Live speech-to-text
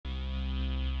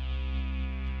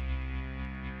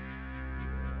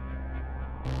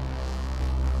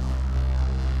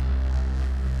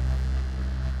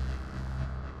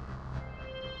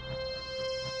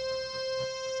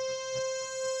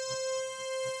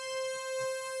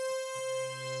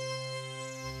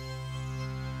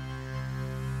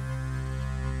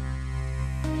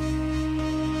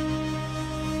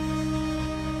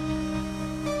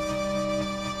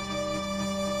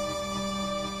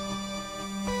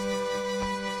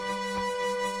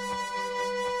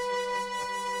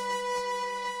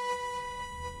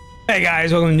Hey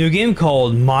guys, welcome to a new game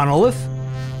called Monolith.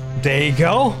 There you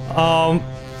go.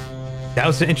 That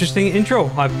was an interesting intro.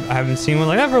 I haven't seen one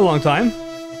like that for a long time.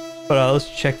 But let's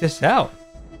check this out.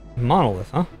 Monolith,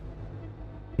 huh?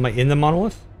 Am I in the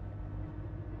Monolith?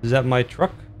 Is that my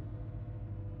truck?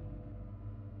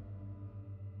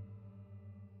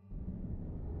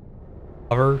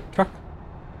 Hover truck?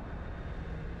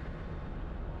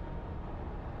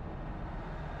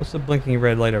 What's the blinking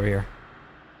red light over here?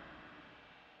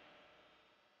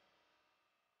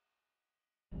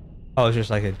 Oh, it's just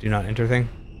like a do not enter thing.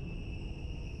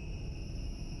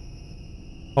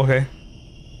 Okay.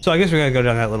 So I guess we gotta go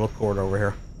down that little corridor over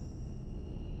here.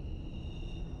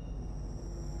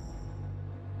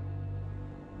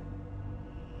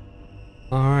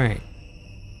 Alright.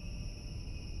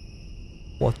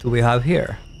 What do we have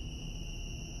here?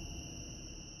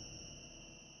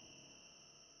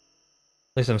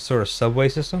 Like some sort of subway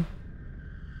system?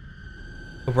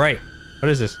 Oh, right. What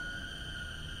is this?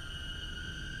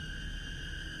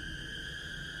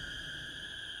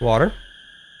 Water?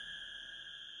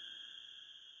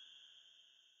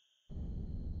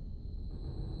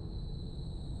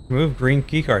 Remove green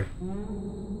keycard.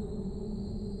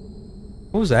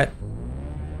 What was that?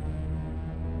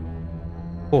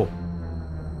 Oh.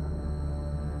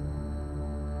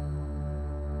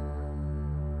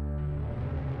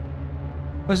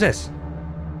 What's this?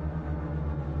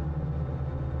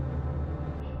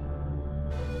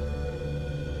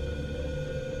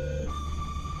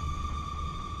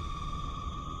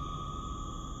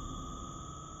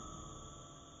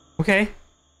 Okay.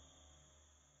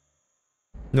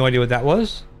 No idea what that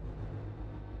was.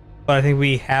 But I think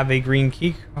we have a green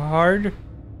key card.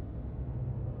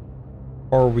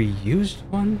 Or we used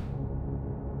one?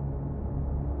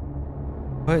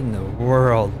 What in the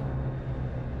world?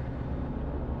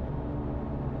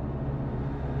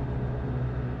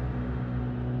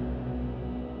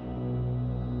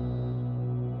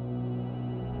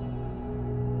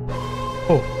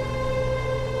 Oh.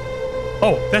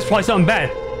 Oh, that's probably something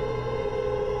bad.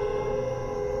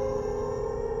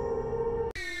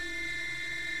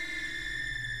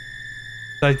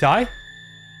 Did I die?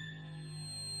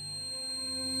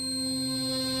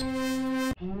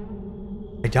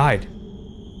 I died.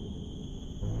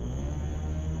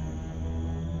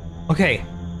 Okay.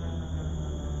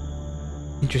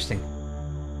 Interesting.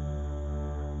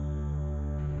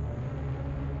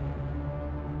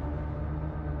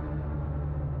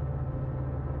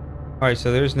 Alright,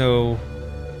 so there's no...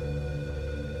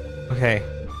 Okay.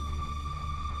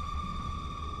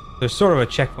 There's sort of a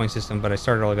checkpoint system, but I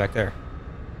started all the way back there.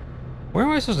 Where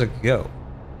am I supposed to go?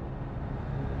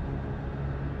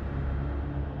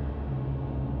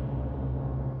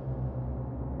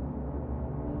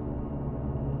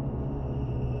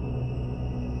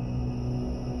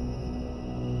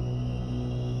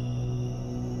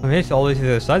 I made it all the way to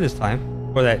the other side this time,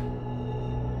 before that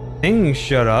thing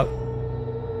shut up.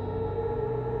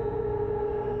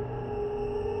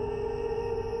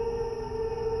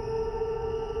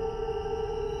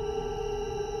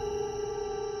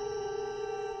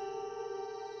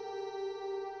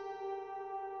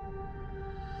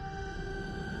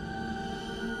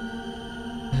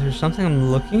 Is there something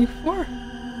I'm looking for?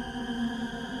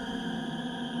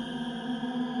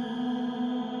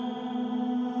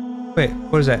 Wait,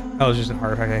 what is that? Oh, it's just an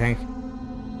artifact, I think.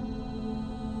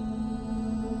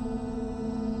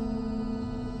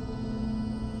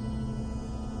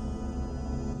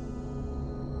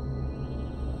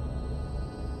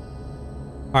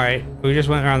 Alright, we just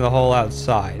went around the whole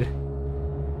outside.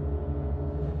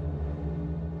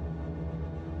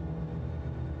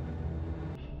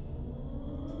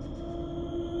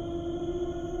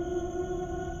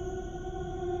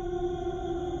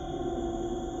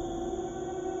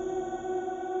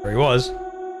 There he was.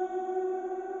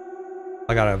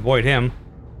 I gotta avoid him.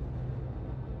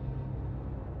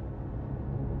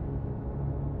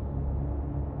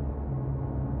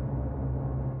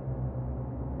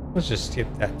 Let's just skip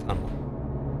that tunnel.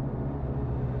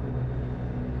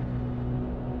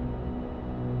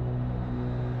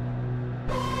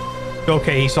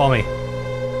 Okay, he saw me.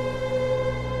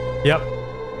 Yep.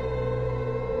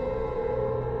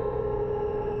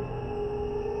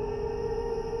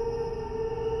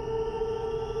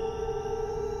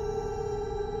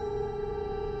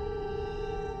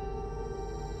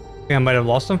 I might have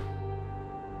lost him.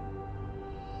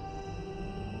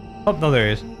 Oh, no, there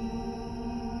he is.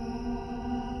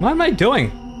 What am I doing?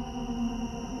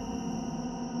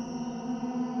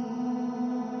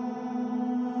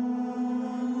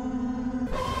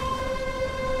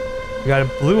 We got a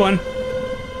blue one.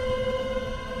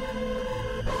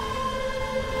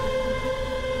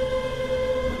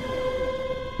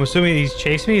 I'm assuming he's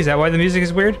chasing me. Is that why the music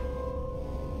is weird?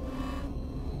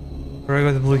 Where do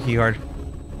I go with the blue key card?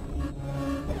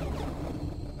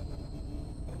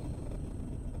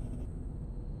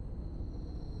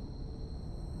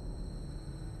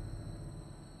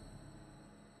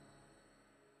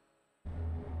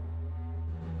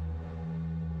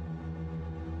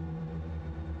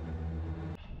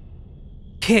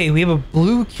 Okay, we have a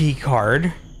blue key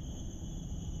card.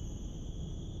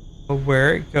 But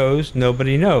where it goes,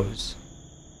 nobody knows.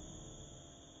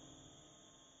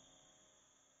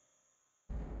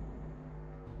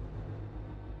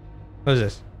 What is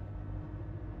this?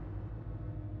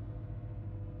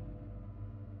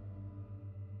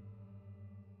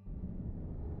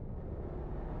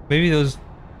 Maybe those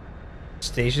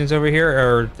stations over here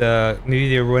are maybe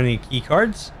they're running key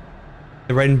cards?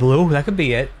 The red and blue? That could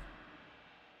be it.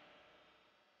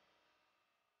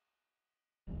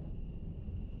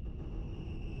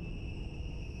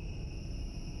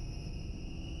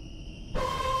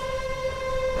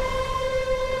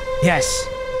 Yes!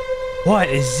 What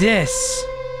is this?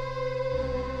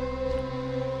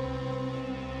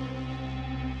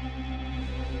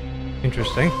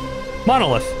 Interesting.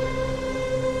 Monolith.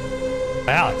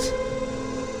 By Alex.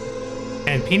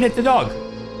 And Peanut the dog.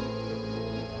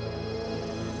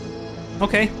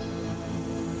 Okay.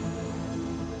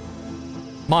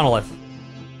 Monolith.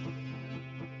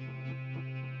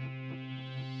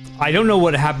 I don't know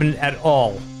what happened at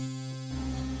all.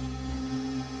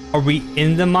 Are we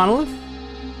in the monolith?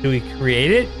 Do we create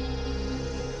it?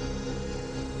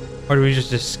 Or do we just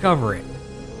discover it?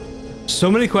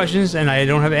 So many questions and I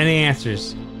don't have any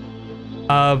answers.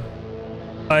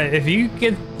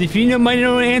 If you might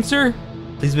know an answer,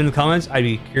 please leave in the comments. I'd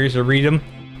be curious to read them.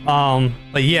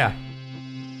 But yeah.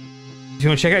 If you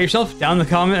want to check out yourself, down in the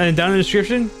comment and down in the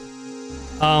description.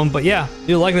 But yeah, if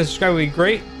you like and subscribe would be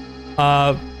great.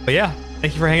 But yeah,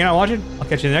 thank you for hanging out and watching. I'll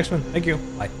catch you in the next one. Thank you.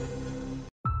 Bye.